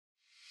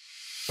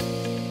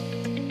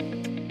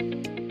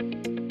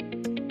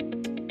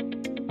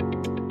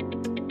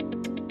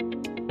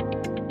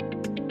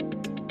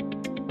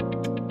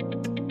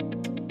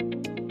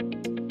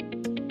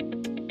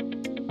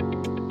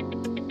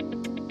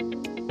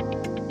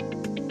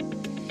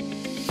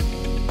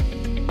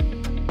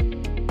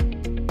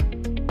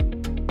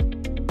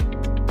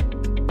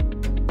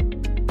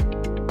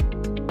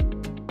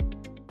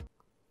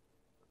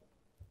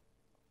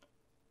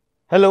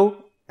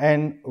Hello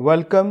and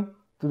welcome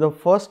to the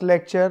first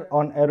lecture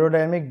on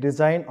aerodynamic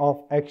design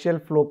of axial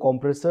flow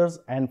compressors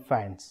and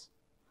fans.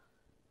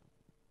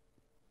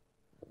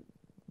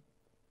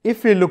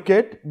 If we look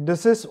at,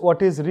 this is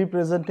what is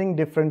representing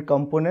different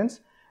components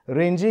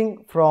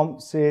ranging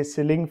from say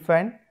ceiling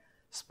fan,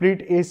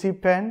 split AC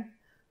fan,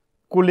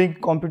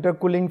 computer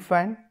cooling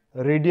fan,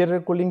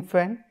 radiator cooling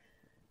fan.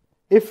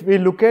 If we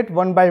look at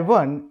one by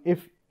one,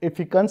 if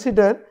we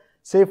consider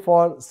say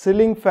for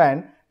ceiling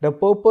fan, the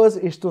purpose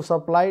is to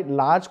supply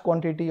large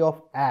quantity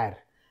of air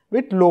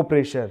with low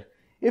pressure.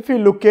 If we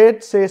look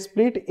at say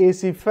split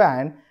AC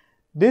fan,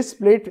 this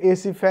split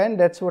AC fan,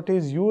 that's what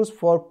is used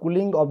for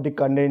cooling of the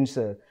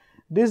condenser.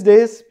 These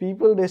days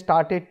people they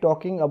started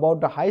talking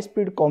about the high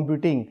speed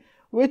computing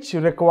which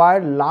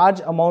require large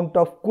amount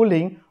of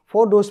cooling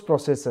for those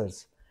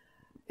processors.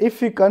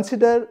 If we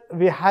consider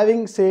we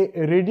having say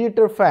a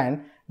radiator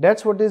fan,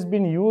 that's what is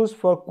being used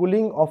for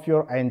cooling of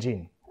your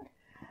engine.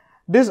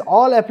 This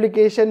all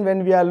application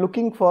when we are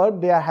looking for,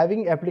 they are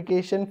having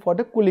application for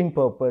the cooling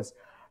purpose.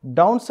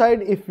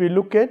 Downside if we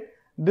look at,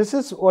 this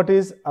is what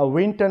is a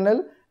wind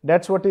tunnel,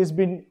 that's what is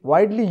been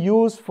widely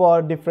used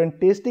for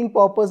different testing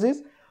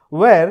purposes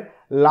where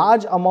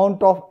large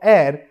amount of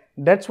air,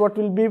 that's what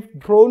will be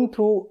thrown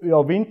through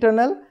your wind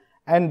tunnel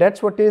and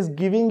that's what is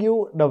giving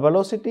you the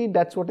velocity,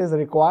 that's what is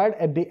required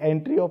at the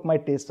entry of my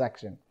test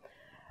section.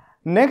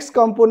 Next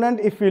component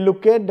if we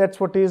look at, that's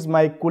what is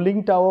my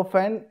cooling tower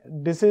fan.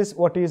 This is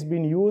what is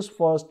being used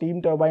for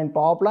steam turbine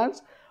power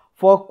plants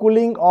for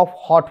cooling of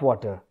hot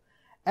water.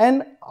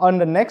 And on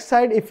the next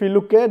side if we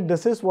look at,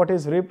 this is what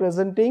is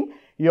representing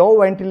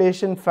your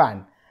ventilation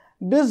fan.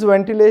 This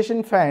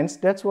ventilation fans,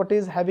 that's what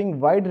is having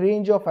wide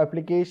range of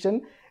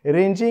application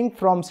ranging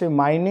from say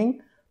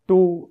mining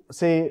to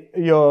say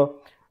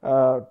your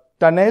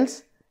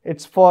tunnels,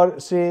 it's for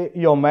say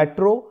your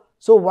metro.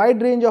 So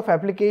wide range of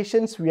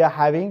applications we are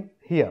having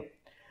here.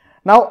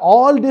 Now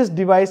all these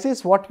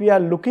devices what we are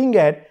looking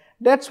at,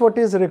 that's what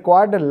is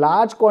required a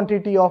large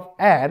quantity of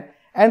air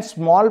and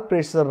small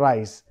pressure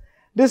rise.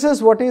 This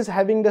is what is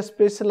having the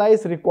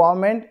specialized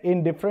requirement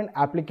in different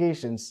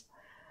applications.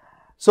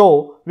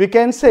 So we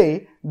can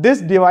say these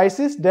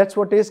devices, that's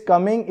what is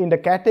coming in the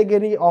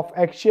category of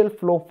axial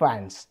flow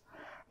fans.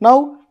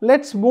 Now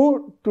let's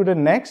move to the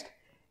next.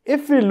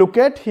 If we look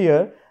at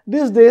here,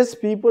 these days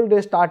people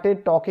they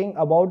started talking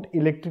about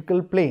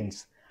electrical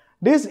planes.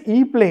 These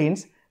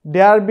E-planes,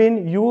 they are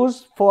being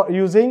used for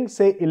using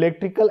say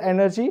electrical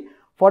energy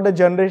for the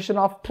generation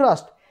of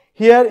thrust.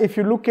 Here if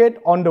you look at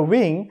on the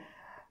wing,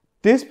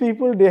 these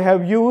people they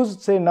have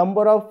used say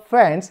number of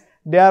fans,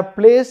 they are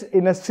placed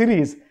in a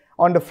series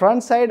on the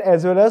front side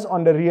as well as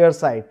on the rear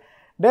side.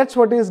 That's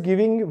what is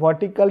giving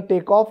vertical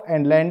takeoff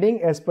and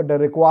landing as per the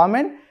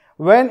requirement.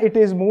 When it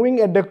is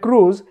moving at the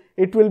cruise,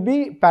 it will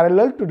be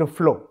parallel to the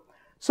flow.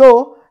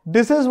 So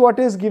this is what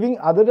is giving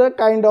other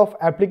kind of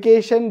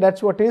application,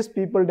 that's what is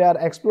people they are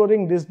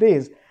exploring these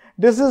days.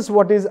 This is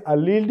what is a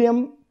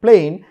lithium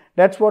plane,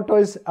 that's what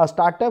is a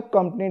startup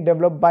company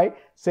developed by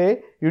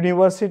say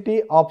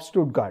University of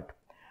Stuttgart.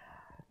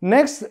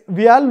 Next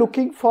we are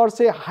looking for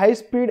say high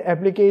speed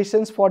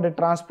applications for the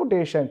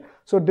transportation.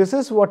 So this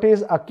is what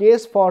is a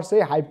case for say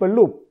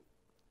Hyperloop.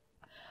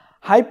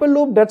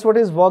 Hyperloop, that's what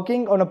is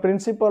working on a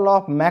principle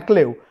of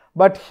maglev.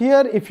 But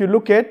here if you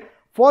look at,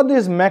 for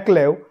this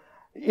maglev,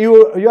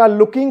 you are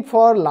looking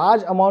for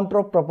large amount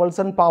of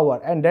propulsion power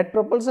and that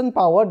propulsion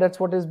power, that's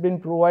what is being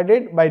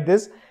provided by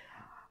this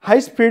high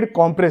speed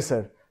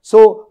compressor.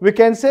 So we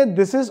can say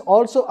this is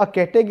also a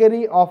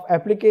category of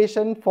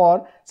application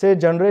for say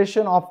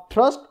generation of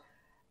thrust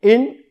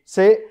in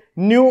say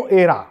new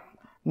era.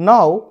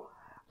 Now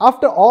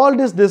after all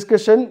this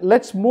discussion,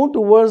 let's move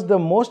towards the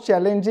most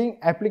challenging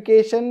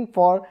application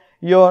for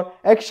your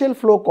axial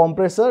flow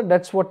compressor,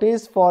 that's what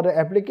is for the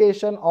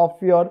application of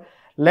your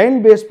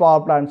land based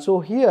power plant. So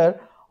here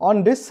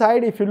on this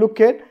side if you look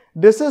at,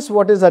 this is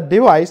what is a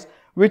device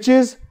which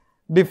is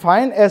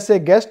defined as a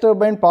gas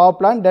turbine power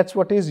plant, that's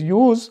what is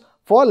used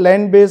for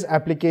land based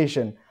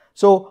application.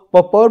 So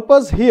for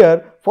purpose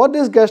here for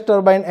this gas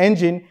turbine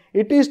engine,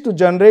 it is to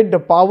generate the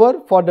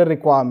power for the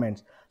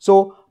requirements.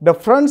 So the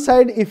front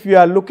side if you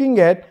are looking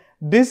at,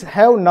 this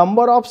have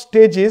number of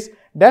stages,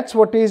 that's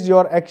what is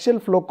your axial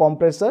flow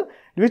compressor,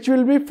 which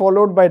will be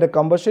followed by the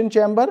combustion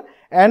chamber,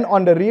 and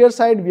on the rear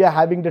side we are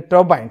having the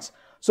turbines.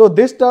 So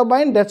this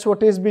turbine, that's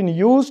what is being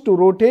used to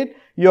rotate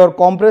your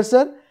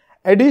compressor.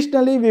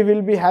 Additionally we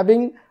will be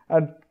having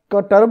a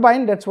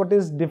turbine, that's what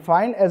is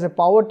defined as a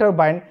power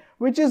turbine,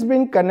 which is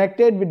being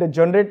connected with the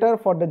generator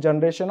for the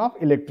generation of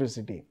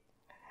electricity.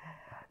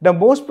 The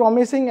most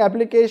promising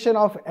application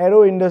of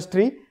aero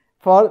industry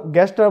for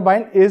gas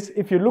turbine is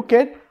if you look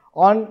at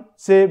on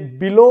say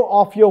below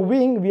of your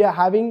wing we are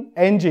having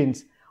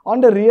engines. On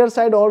the rear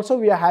side also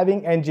we are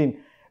having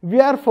engine. We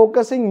are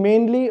focusing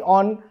mainly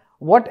on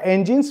what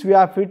engines we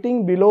are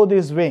fitting below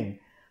this wing.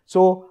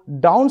 So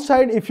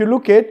downside if you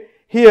look at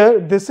here,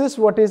 this is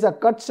what is a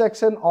cut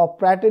section of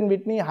Pratt &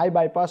 Whitney high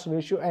bypass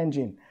ratio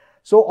engine.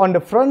 So on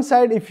the front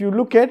side if you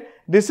look at,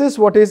 this is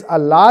what is a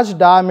large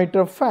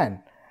diameter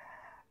fan.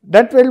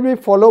 That will be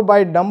followed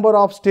by number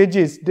of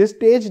stages. This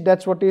stage,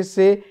 that's what is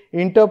say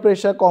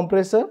interpressure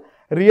compressor.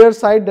 Rear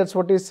side, that's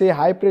what is say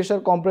high pressure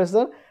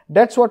compressor.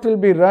 That's what will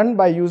be run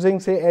by using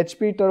say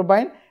HP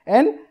turbine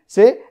and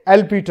say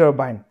LP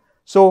turbine.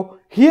 So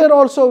here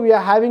also we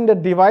are having the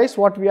device.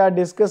 What we are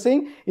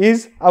discussing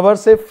is our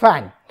say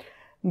fan.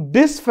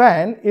 This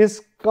fan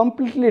is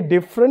completely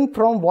different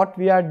from what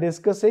we are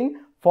discussing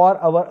for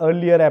our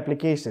earlier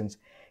applications.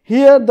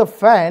 Here the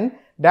fan,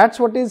 that's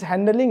what is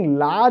handling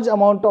large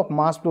amount of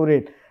mass flow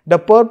rate. The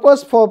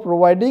purpose for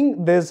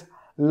providing this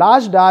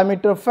large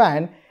diameter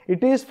fan,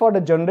 it is for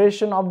the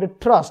generation of the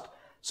thrust.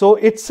 So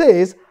it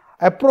says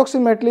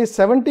approximately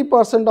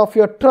 70% of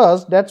your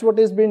thrust, that's what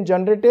is being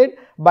generated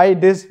by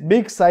this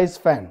big size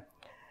fan.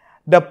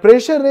 The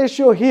pressure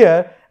ratio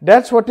here,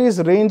 that's what is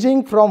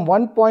ranging from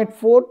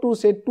 1.4 to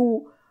say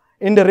 2,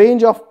 in the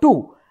range of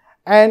 2,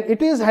 and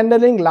it is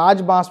handling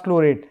large mass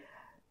flow rate.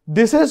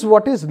 This is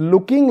what is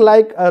looking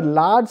like a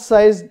large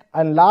size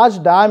and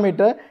large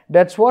diameter.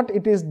 That's what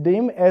it is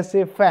deemed as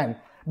a fan.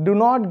 Do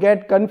not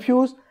get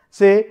confused.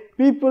 Say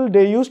people,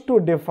 they used to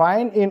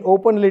define in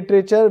open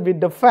literature with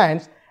the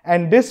fans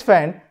and this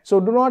fan. So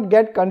do not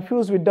get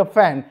confused with the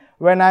fan.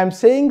 When I am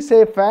saying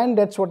say fan,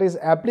 that's what is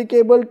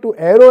applicable to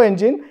aero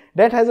engine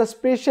that has a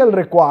special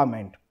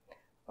requirement.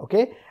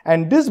 Okay,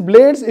 and these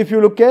blades, if you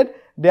look at,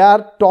 they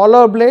are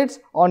taller blades.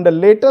 On the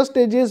later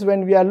stages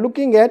when we are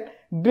looking at,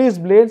 these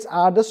blades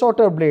are the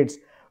shorter blades.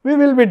 We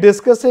will be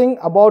discussing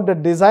about the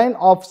design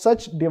of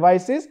such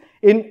devices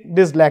in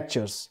these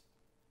lectures.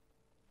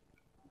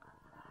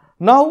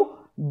 Now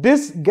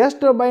this gas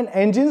turbine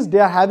engines, they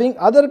are having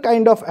other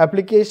kind of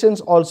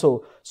applications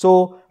also.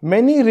 So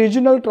many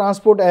regional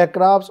transport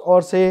aircrafts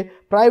or say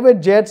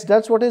private jets,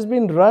 that's what has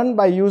been run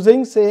by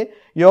using say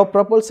your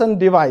propulsion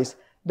device.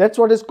 That's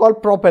what is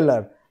called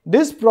propeller.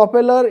 This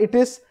propeller, it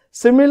is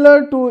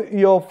similar to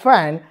your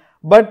fan,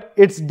 but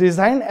its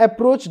design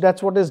approach,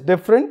 that's what is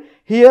different.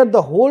 Here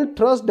the whole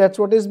thrust, that's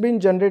what is being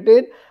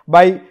generated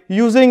by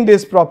using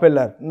this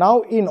propeller.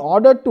 Now in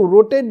order to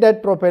rotate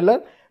that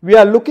propeller, we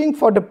are looking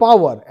for the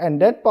power,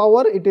 and that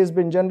power, it is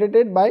been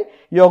generated by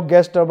your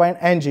gas turbine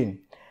engine.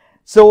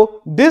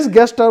 So this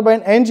gas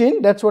turbine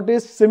engine, that's what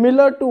is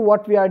similar to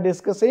what we are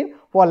discussing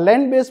for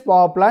land based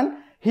power plant.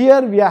 Here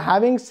we are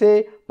having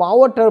say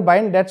power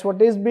turbine, that's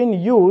what is being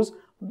used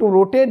to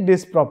rotate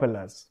these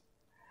propellers.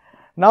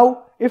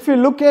 Now if you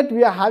look at,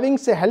 we are having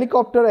say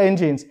helicopter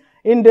engines.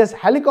 In this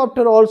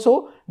helicopter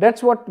also,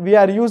 that's what we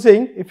are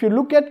using. If you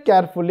look at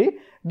carefully,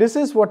 this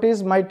is what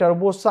is my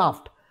turbo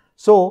shaft.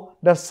 So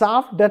the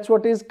shaft, that's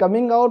what is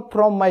coming out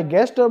from my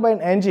gas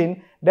turbine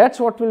engine, that's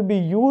what will be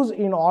used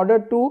in order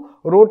to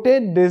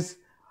rotate these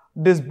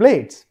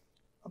blades.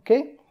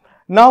 Okay.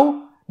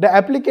 Now the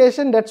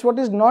application, that's what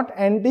is not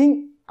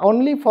ending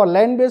only for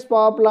land based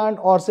power plant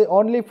or say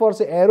only for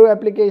say aero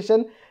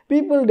application.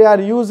 People, they are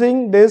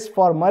using this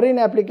for marine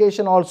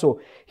application also.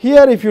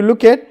 Here if you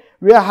look at,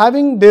 we are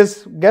having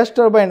this gas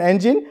turbine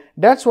engine,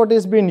 that's what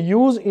is being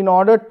used in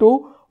order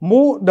to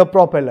move the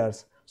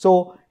propellers.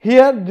 So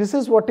here this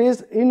is what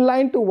is in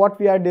line to what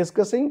we are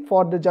discussing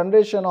for the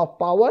generation of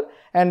power,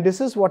 and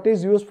this is what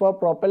is used for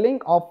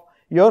propelling of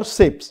your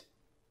ships.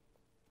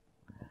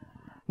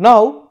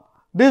 Now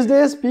these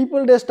days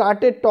people, they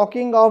started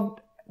talking of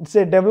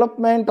say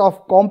development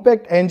of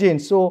compact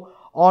engines. So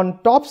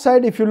on top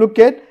side if you look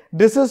at,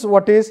 this is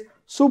what is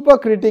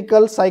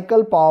supercritical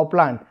cycle power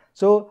plant.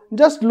 So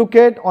just look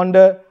at on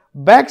the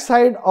back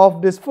side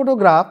of this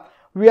photograph,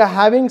 we are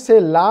having say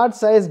large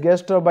size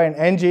gas turbine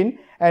engine,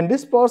 and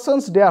these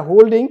persons, they are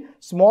holding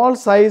small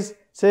size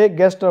say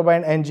gas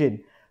turbine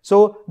engine.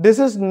 So this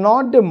is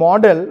not the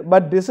model,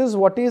 but this is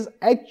what is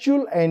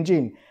actual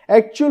engine,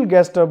 actual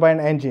gas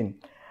turbine engine.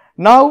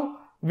 Now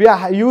we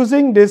are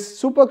using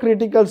this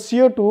supercritical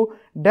CO2,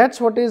 that's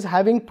what is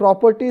having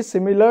properties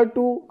similar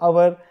to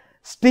our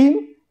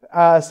steam.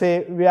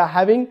 Say we are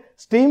having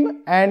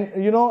steam, and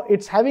you know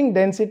it's having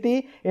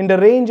density in the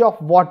range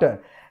of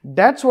water.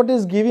 That's what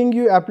is giving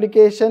you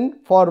application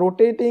for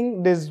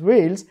rotating these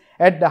wheels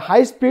at the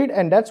high speed,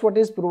 and that's what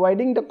is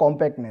providing the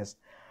compactness.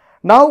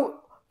 Now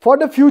for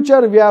the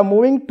future, we are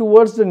moving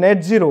towards the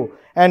net zero,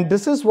 and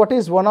this is what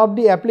is one of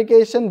the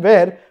application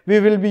where we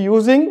will be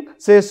using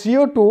say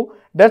CO2,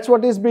 that's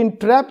what is being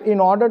trapped in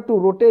order to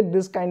rotate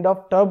this kind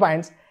of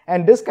turbines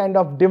and this kind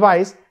of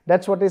device,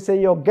 that's what is say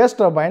your gas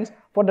turbines,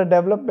 for the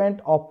development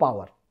of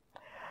power.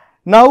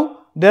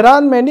 Now there are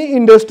many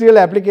industrial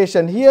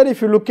applications. Here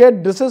if you look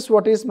at, this is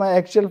what is my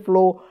axial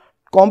flow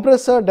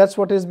compressor, that's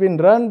what has been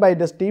run by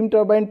the steam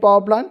turbine power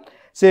plant.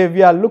 Say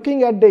we are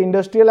looking at the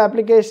industrial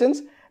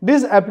applications.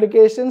 These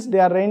applications, they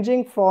are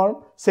ranging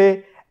from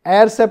say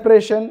air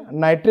separation,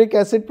 nitric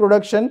acid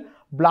production,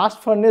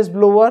 blast furnace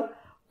blower,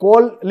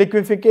 coal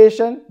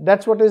liquefaction,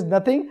 that's what is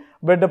nothing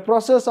but the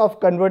process of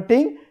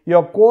converting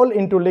your coal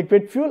into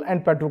liquid fuel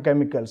and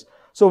petrochemicals.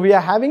 So we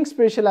are having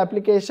special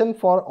application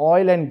for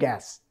oil and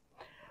gas.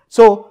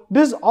 So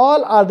these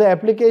all are the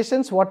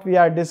applications what we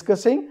are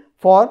discussing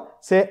for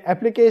say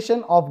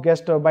application of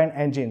gas turbine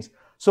engines.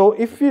 So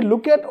if we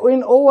look at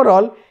in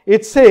overall,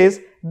 it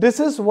says this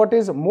is what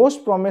is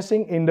most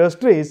promising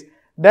industries.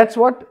 That's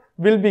what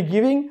will be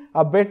giving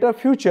a better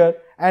future,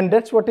 and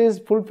that's what is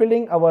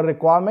fulfilling our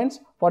requirements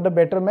for the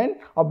betterment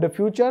of the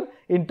future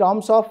in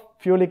terms of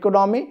fuel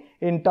economy,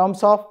 in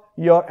terms of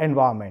your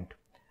environment.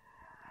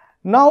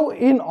 Now,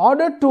 in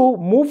order to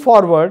move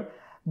forward,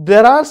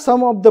 there are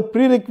some of the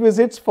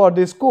prerequisites for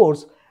this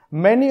course.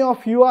 Many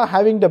of you are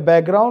having the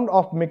background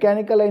of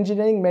mechanical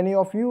engineering, many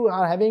of you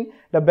are having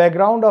the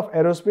background of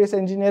aerospace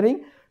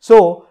engineering.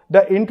 So,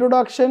 the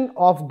introduction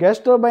of gas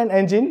turbine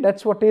engine,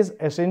 that's what is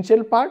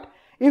essential part.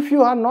 If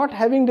you are not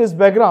having this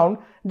background,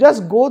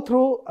 just go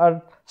through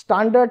a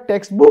standard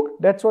textbook.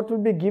 That's what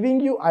will be giving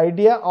you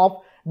idea of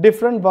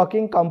different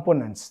working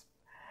components.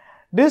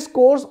 This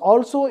course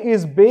also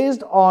is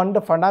based on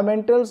the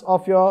fundamentals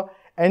of your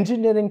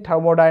engineering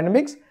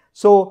thermodynamics.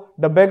 So,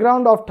 the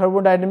background of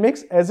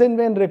thermodynamics, as and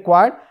when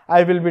required,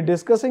 I will be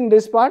discussing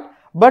this part,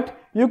 but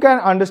you can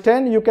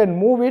understand, you can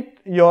move it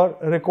your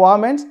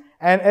requirements,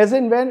 and as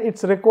and when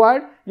it's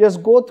required,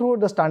 just go through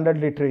the standard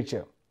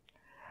literature.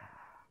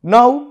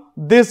 Now,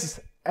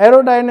 this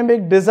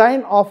aerodynamic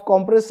design of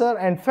compressor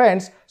and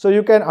fans, so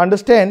you can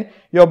understand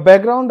your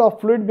background of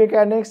fluid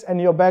mechanics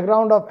and your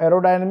background of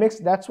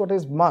aerodynamics, that's what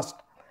is must.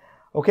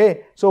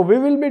 Okay, so we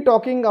will be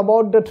talking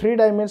about the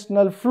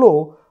three-dimensional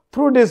flow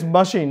through these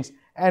machines,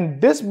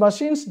 and these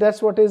machines,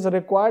 that's what is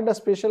required a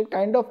special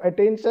kind of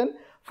attention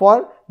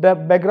for the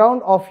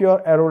background of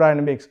your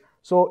aerodynamics.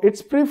 So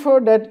it's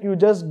preferred that you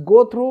just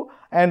go through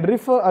and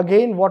refer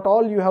again what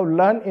all you have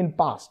learned in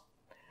past.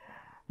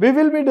 We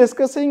will be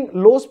discussing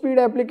low speed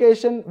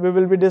application, we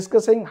will be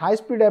discussing high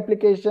speed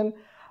application.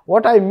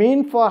 What I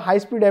mean for high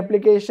speed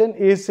application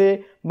is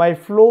say my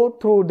flow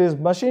through this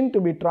machine to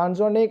be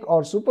transonic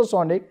or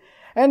supersonic,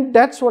 and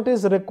that's what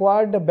is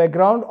required the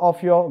background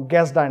of your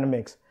gas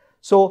dynamics.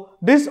 So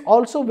this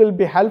also will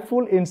be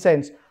helpful in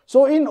sense.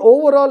 So in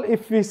overall,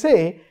 if we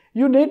say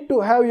you need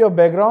to have your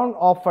background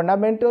of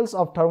fundamentals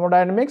of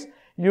thermodynamics,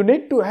 you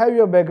need to have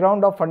your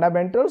background of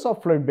fundamentals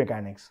of fluid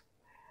mechanics.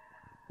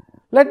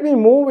 Let me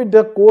move with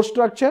the course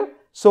structure.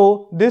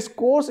 So this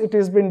course, it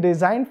has been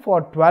designed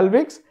for 12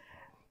 weeks.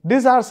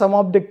 These are some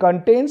of the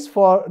contents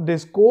for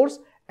this course,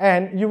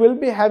 and you will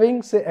be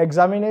having say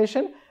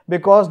examination,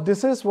 because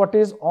this is what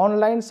is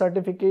online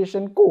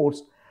certification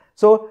course.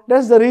 So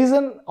that's the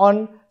reason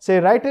on say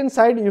right hand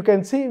side you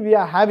can see we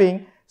are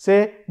having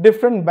say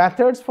different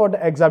methods for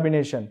the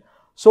examination.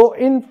 So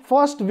in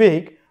first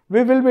week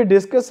we will be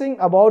discussing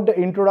about the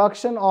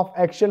introduction of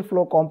axial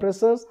flow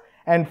compressors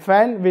and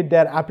fan with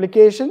their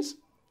applications.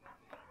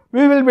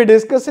 We will be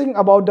discussing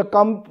about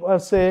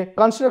the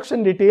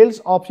construction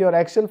details of your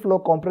axial flow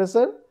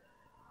compressor.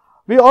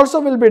 We also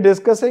will be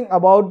discussing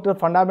about the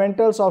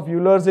fundamentals of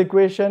Euler's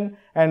equation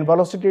and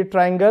velocity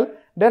triangle.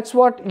 That's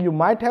what you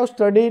might have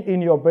studied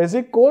in your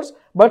basic course,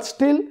 but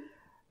still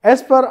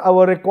as per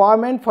our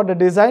requirement for the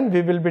design,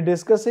 we will be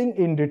discussing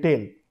in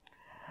detail.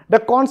 The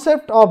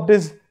concept of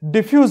this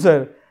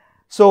diffuser.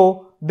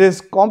 So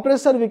this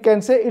compressor, we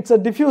can say it's a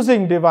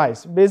diffusing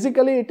device.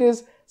 Basically it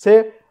is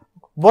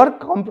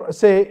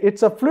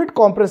it's a fluid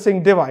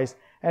compressing device,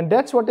 and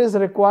that's what is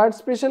required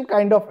special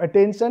kind of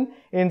attention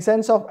in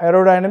sense of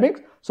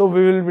aerodynamics. So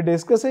we will be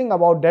discussing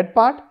about that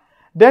part.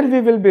 Then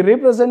we will be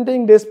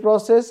representing this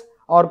process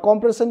or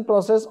compression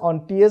process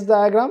on TS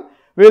diagram.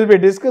 We will be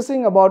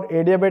discussing about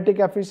adiabatic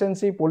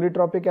efficiency,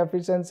 polytropic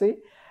efficiency,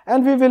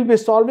 and we will be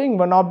solving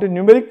one of the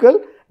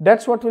numerical.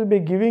 That's what will be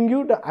giving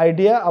you the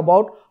idea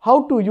about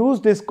how to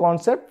use this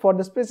concept for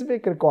the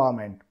specific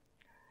requirement.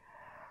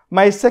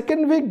 My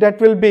second week,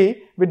 that will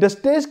be with the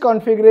stage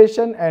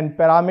configuration and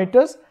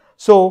parameters.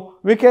 So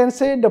we can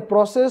say the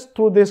process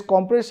through this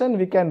compression,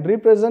 we can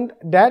represent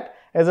that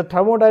as a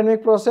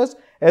thermodynamic process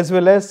as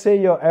well as say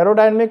your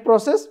aerodynamic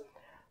process.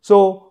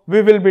 So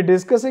we will be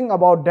discussing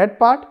about that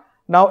part.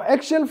 Now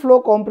axial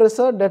flow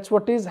compressor, that's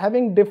what is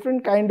having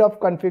different kind of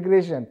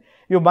configuration.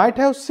 You might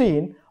have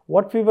seen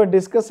what we were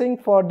discussing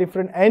for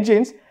different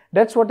engines.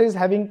 That's what is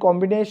having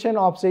combination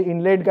of say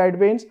inlet guide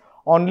vanes,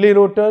 only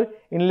rotor,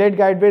 inlet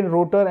guide vane,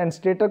 rotor and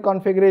stator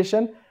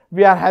configuration.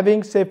 We are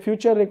having say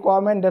future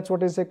requirement, that's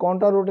what is a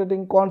counter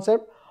rotating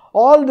concept.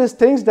 All these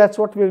things, that's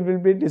what we will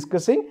be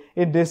discussing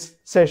in this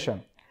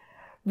session.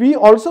 We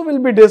also will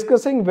be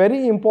discussing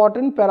very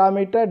important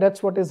parameter,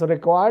 that's what is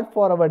required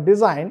for our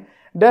design.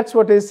 That's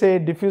what is say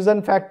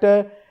diffusion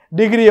factor,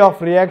 degree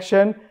of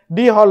reaction,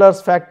 de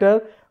Holler's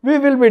factor. We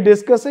will be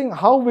discussing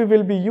how we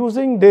will be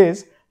using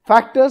these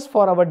factors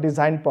for our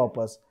design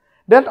purpose.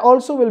 That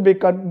also will be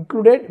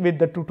concluded with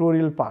the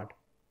tutorial part.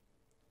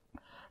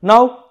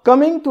 Now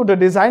coming to the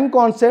design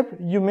concept,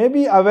 you may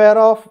be aware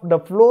of the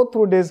flow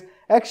through this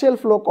axial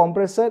flow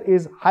compressor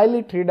is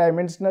highly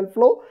three-dimensional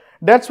flow.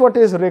 That's what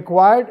is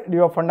required,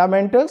 your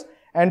fundamentals,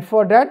 and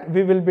for that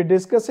we will be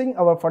discussing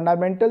our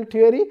fundamental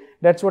theory.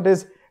 That's what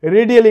is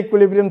radial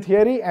equilibrium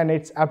theory and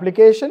its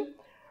application.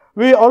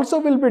 We also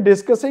will be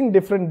discussing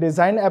different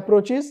design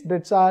approaches,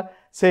 that are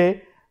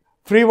say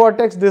free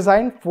vortex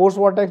design, force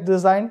vortex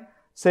design,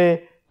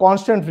 say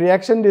constant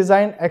reaction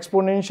design,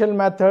 exponential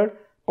method,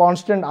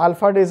 constant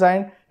alpha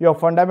design, your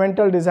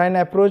fundamental design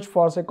approach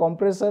for say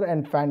compressor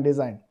and fan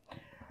design.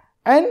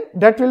 And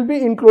that will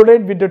be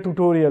included with the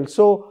tutorial.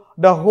 So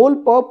the whole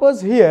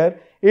purpose here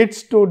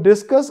is to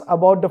discuss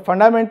about the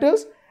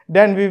fundamentals,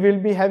 then we will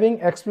be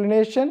having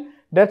explanation,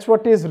 that's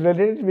what is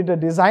related with the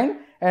design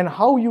and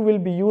how you will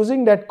be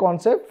using that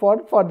concept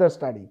for further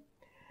study.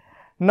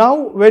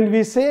 Now when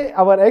we say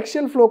our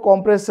axial flow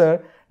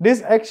compressor,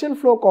 these axial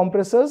flow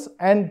compressors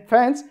and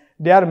fans,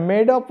 they are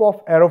made up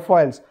of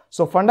aerofoils.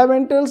 So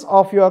fundamentals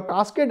of your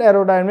cascade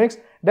aerodynamics,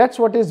 that's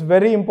what is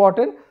very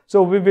important.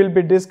 So we will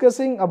be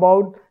discussing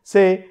about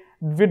say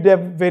with the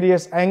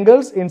various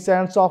angles in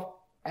sense of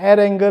air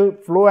angle,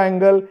 flow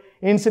angle,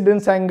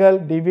 incidence angle,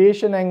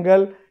 deviation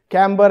angle,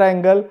 camber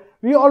angle.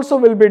 We also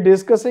will be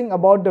discussing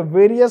about the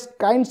various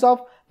kinds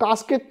of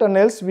cascade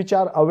tunnels which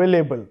are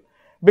available,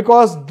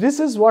 because this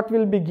is what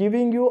will be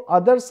giving you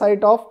other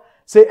side of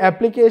say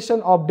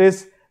application of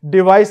these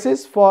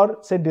devices for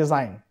say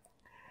design.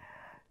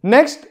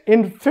 Next,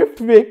 in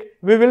 5th week,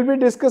 we will be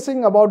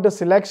discussing about the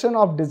selection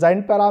of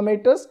design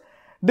parameters.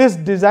 These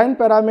design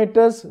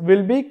parameters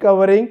will be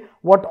covering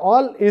what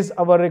all is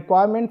our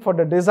requirement for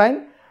the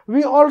design.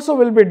 We also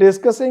will be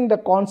discussing the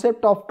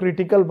concept of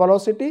critical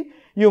velocity.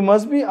 You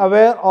must be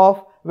aware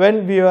of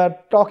when we are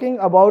talking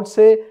about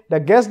say the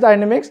gas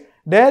dynamics,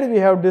 there we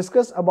have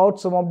discussed about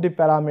some of the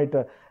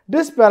parameter.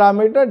 This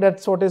parameter,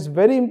 that's what is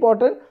very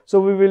important. So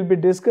we will be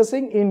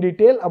discussing in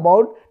detail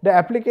about the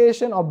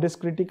application of this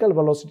critical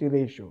velocity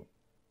ratio.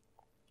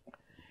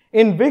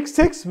 In week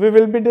 6, we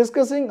will be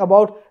discussing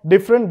about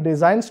different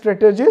design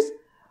strategies,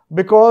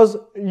 because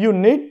you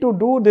need to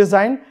do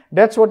design,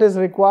 that's what is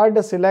required,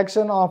 the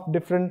selection of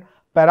different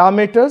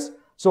parameters.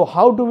 So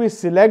how do we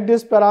select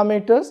these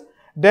parameters?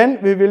 Then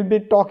we will be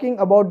talking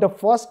about the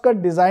first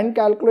cut design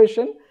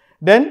calculation.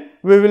 Then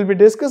we will be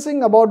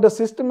discussing about the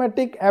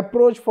systematic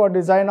approach for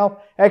design of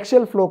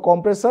axial flow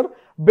compressor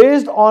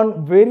based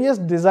on various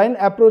design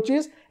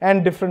approaches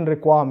and different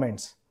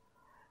requirements.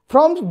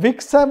 From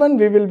week 7,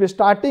 we will be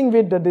starting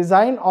with the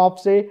design of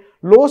say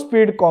low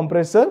speed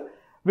compressor.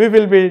 We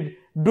will be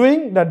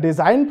doing the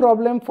design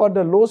problem for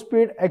the low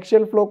speed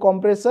axial flow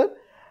compressor.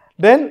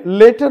 Then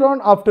later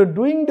on, after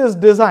doing this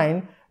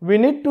design, we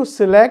need to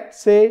select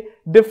say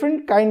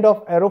different kind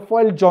of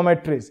aerofoil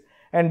geometries,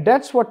 and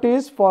that's what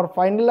is for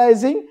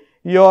finalizing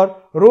your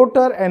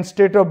rotor and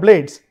stator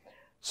blades.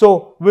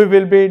 So we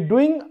will be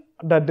doing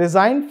the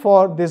design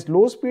for this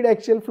low speed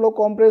axial flow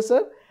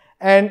compressor,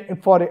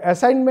 and for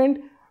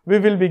assignment we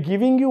will be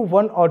giving you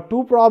 1 or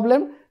 2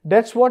 problem.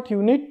 That's what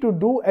you need to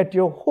do at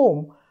your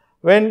home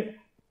when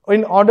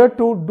in order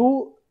to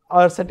do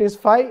or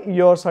satisfy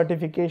your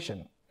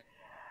certification.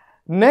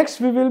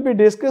 Next, we will be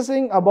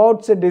discussing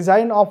about the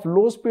design of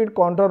low speed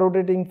counter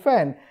rotating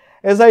fan.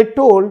 As I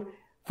told,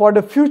 for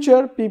the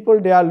future, people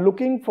they are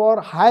looking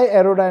for high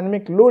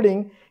aerodynamic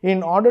loading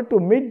in order to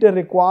meet the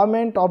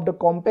requirement of the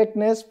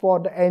compactness for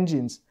the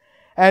engines,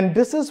 and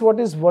this is what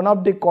is one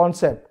of the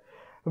concept.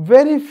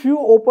 Very few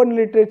open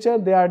literature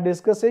they are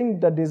discussing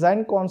the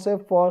design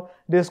concept for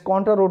this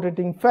counter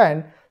rotating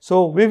fan.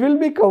 So we will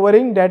be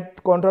covering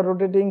that counter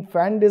rotating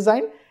fan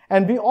design,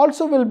 and we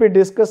also will be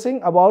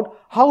discussing about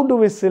how do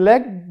we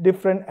select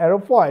different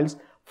aerofoils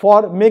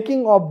for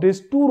making of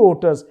these 2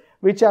 rotors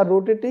which are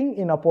rotating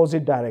in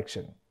opposite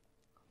direction.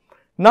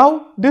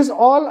 Now this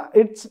all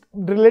it's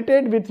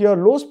related with your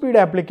low speed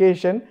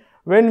application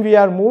when we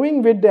are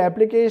moving with the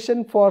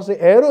application for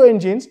the aero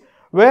engines,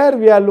 where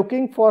we are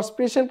looking for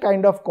special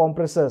kind of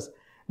compressors.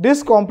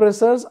 These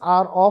compressors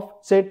are of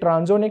say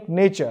transonic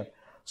nature.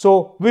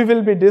 So we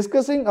will be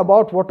discussing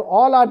about what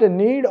all are the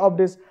need of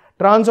this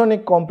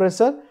transonic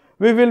compressor.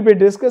 We will be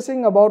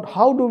discussing about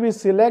how do we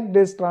select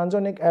these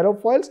transonic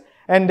aerofoils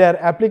and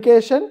their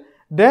application.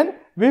 Then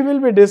we will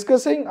be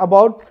discussing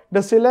about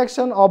the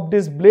selection of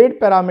these blade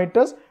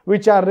parameters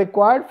which are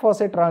required for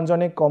say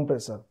transonic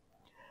compressor.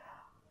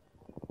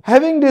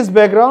 Having this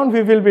background,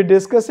 we will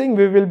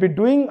be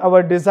doing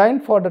our design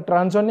for the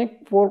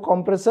transonic flow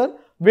compressor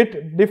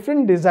with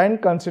different design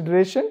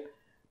consideration.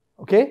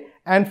 Okay,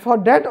 and for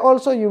that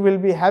also you will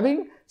be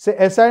having say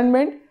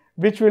assignment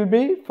which will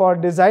be for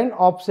design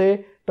of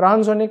say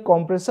transonic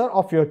compressor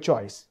of your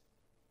choice.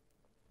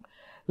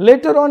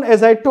 Later on,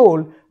 as I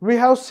told, we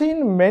have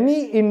seen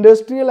many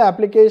industrial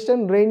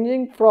application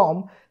ranging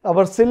from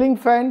our ceiling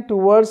fan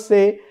towards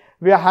say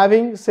we are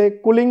having say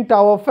cooling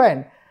tower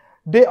fan.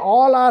 They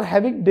all are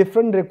having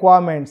different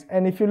requirements,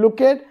 and if you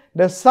look at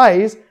the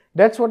size,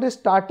 that's what is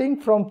starting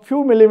from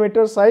few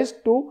millimeter size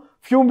to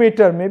few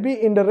meter,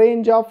 maybe in the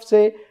range of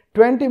say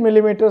 20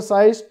 millimeter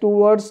size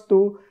towards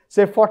to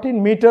say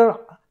 14 meter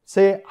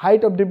say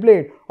height of the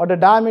blade or the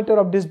diameter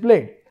of this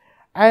blade.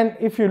 And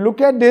if you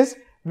look at this,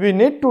 we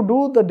need to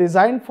do the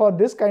design for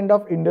this kind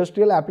of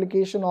industrial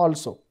application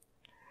also.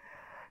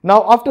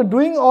 Now after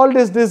doing all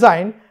this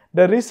design,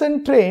 the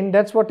recent trend,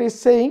 that's what is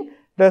saying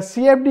the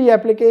CFD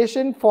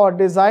application for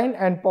design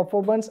and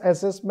performance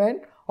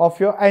assessment of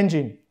your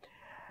engine.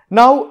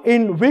 Now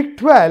in week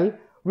 12,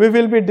 we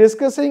will be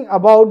discussing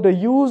about the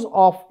use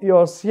of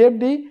your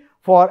CFD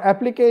for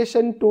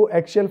application to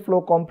axial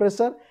flow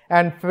compressor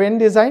and fan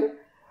design.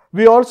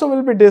 We also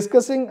will be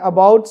discussing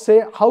about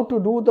say how to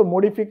do the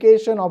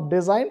modification of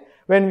design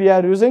when we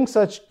are using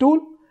such tool.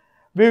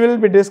 We will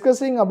be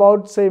discussing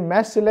about say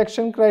mesh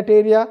selection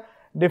criteria,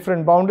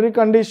 different boundary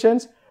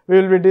conditions.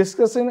 We will be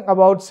discussing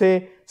about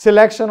say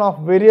selection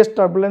of various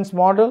turbulence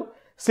model,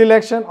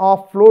 selection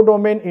of flow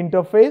domain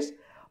interface,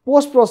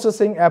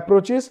 post-processing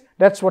approaches,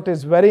 that's what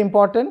is very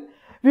important.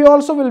 We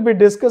also will be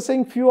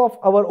discussing few of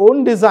our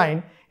own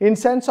design in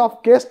sense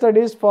of case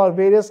studies for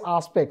various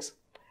aspects.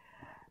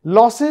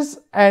 Losses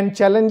and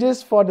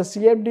challenges for the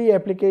CFD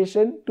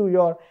application to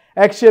your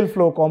axial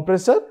flow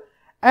compressor,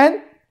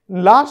 and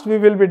last we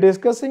will be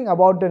discussing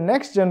about the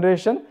next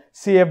generation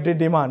CFD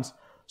demands.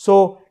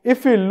 So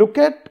if we look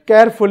at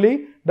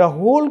carefully the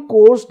whole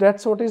course,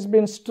 that's what is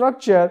been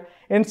structured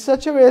in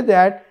such a way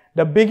that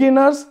the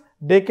beginners,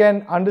 they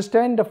can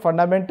understand the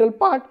fundamental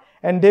part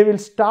and they will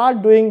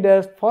start doing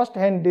their first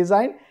hand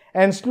design,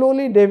 and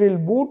slowly they will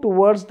move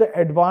towards the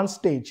advanced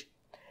stage.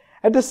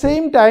 At the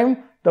same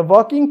time, the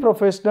working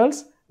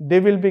professionals, they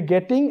will be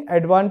getting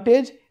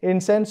advantage in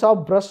sense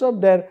of brush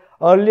up their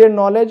earlier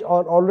knowledge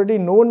or already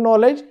known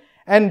knowledge,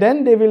 and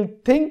then they will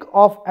think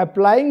of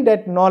applying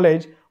that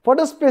knowledge for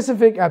the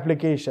specific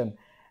application.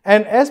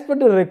 And as per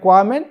the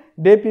requirement,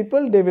 they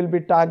will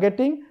be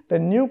targeting the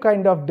new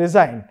kind of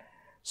design.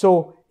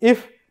 So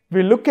if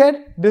we look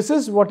at, this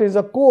is what is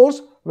a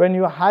course when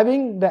you are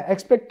having the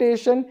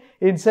expectation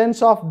in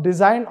sense of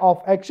design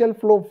of axial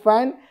flow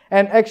fan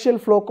and axial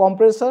flow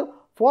compressor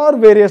for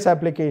various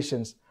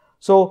applications.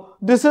 So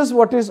this is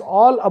what is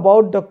all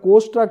about the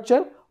course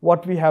structure,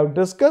 what we have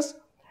discussed.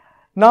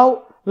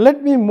 Now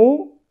let me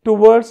move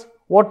towards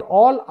what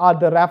all are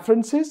the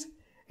references.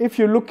 If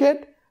you look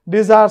at,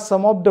 these are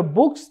some of the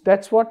books,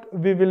 that's what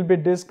we will be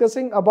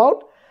discussing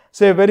about.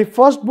 Say very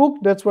first book,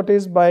 that's what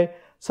is by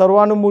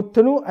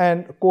Sarvanumuthanu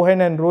and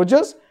Cohen and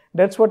Rogers.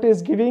 That's what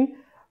is giving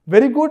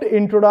very good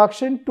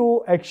introduction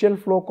to axial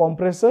flow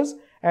compressors,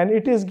 and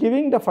it is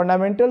giving the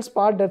fundamentals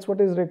part, that's what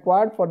is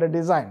required for the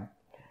design.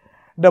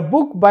 The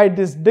book by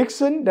this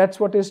Dixon, that's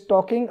what is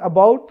talking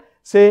about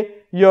say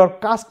your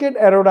cascade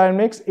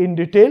aerodynamics in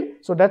detail.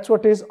 So that's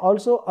what is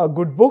also a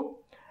good book.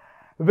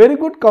 Very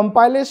good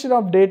compilation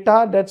of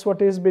data, that's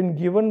what is been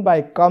given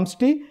by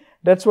Kamsky.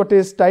 That's what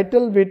is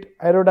titled with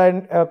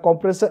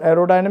compressor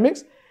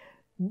aerodynamics.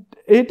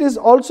 It is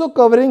also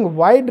covering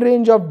wide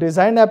range of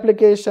design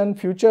application,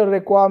 future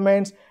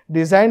requirements,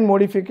 design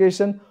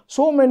modification,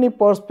 so many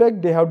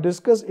perspectives they have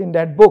discussed in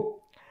that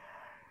book.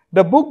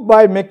 The book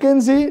by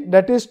McKenzie,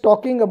 that is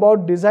talking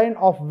about design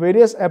of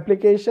various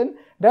application,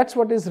 that's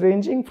what is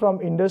ranging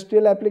from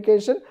industrial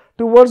application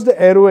towards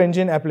the aero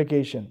engine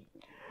application.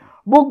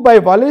 Book by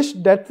Wallish,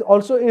 that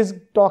also is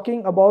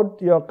talking about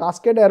your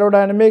cascade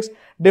aerodynamics,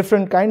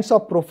 different kinds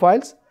of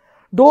profiles.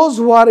 Those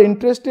who are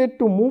interested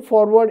to move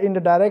forward in the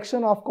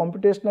direction of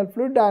computational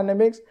fluid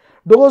dynamics,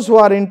 those who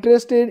are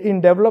interested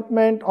in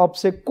development of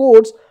say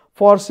codes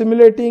for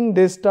simulating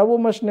this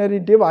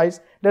turbomachinery device,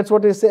 that's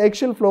what is the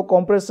axial flow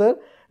compressor.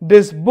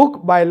 This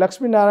book by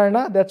Lakshmi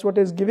Narayana, that's what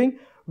is giving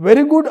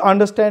very good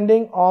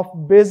understanding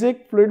of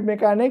basic fluid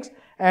mechanics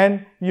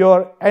and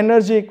your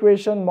energy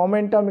equation,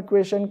 momentum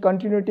equation,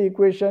 continuity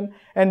equation,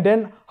 and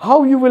then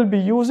how you will be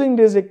using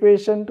this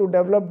equation to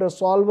develop the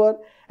solver,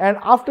 and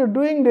after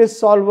doing this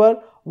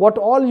solver, what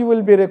all you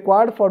will be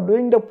required for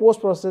doing the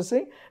post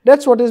processing.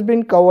 That's what is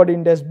being covered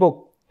in this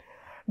book.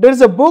 There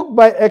is a book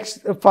by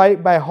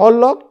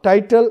Hollock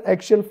titled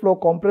Axial Flow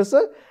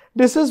Compressor.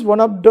 This is one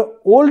of the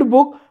old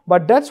book,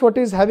 but that's what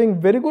is having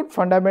very good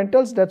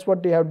fundamentals, that's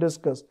what they have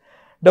discussed.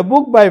 The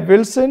book by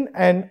Wilson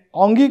and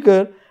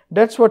Ongikar,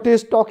 that's what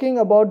is talking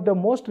about the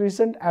most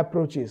recent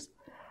approaches.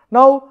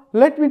 Now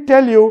let me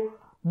tell you,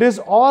 these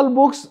all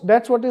books,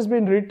 that's what has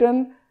been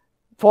written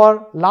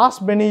for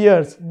last many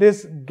years.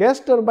 This gas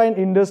turbine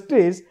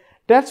industries,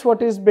 that's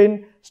what has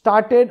been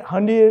started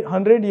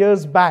 100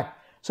 years back.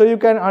 So you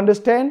can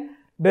understand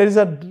there is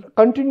a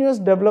continuous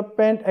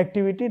development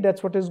activity,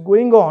 that's what is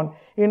going on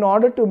in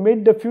order to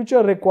meet the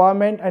future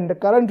requirement and the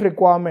current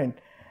requirement.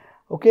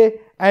 Okay,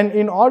 and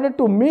in order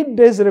to meet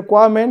these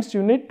requirements,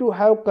 you need to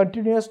have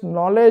continuous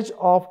knowledge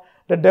of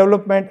the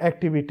development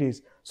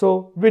activities.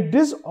 So with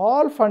this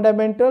all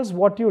fundamentals,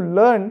 what you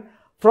learn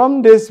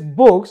from these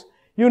books,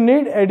 you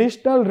need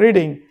additional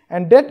reading,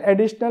 and that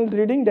additional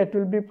reading that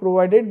will be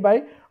provided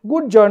by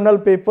good journal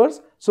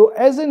papers. So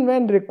as and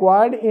when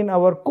required in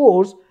our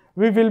course,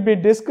 we will be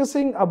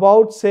discussing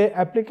about say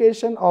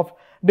application of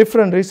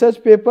different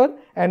research paper,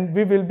 and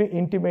we will be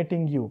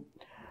intimating you.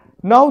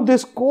 Now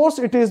this course,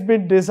 it has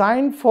been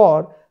designed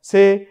for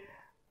say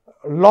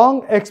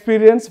long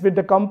experience with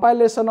the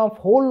compilation of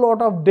whole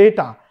lot of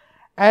data,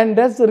 and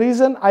that's the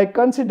reason I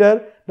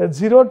consider that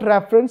zero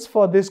reference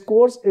for this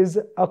course is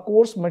a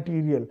course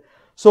material.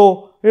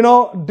 So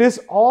this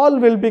all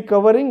will be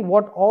covering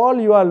what all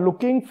you are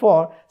looking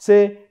for,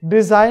 say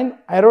design,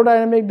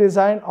 aerodynamic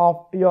design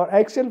of your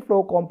axial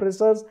flow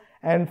compressors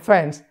and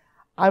fans.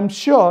 I'm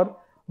sure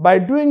by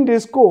doing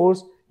this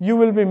course, you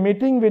will be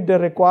meeting with the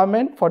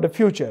requirement for the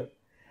future.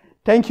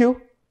 Thank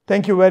you.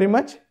 Thank you very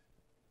much.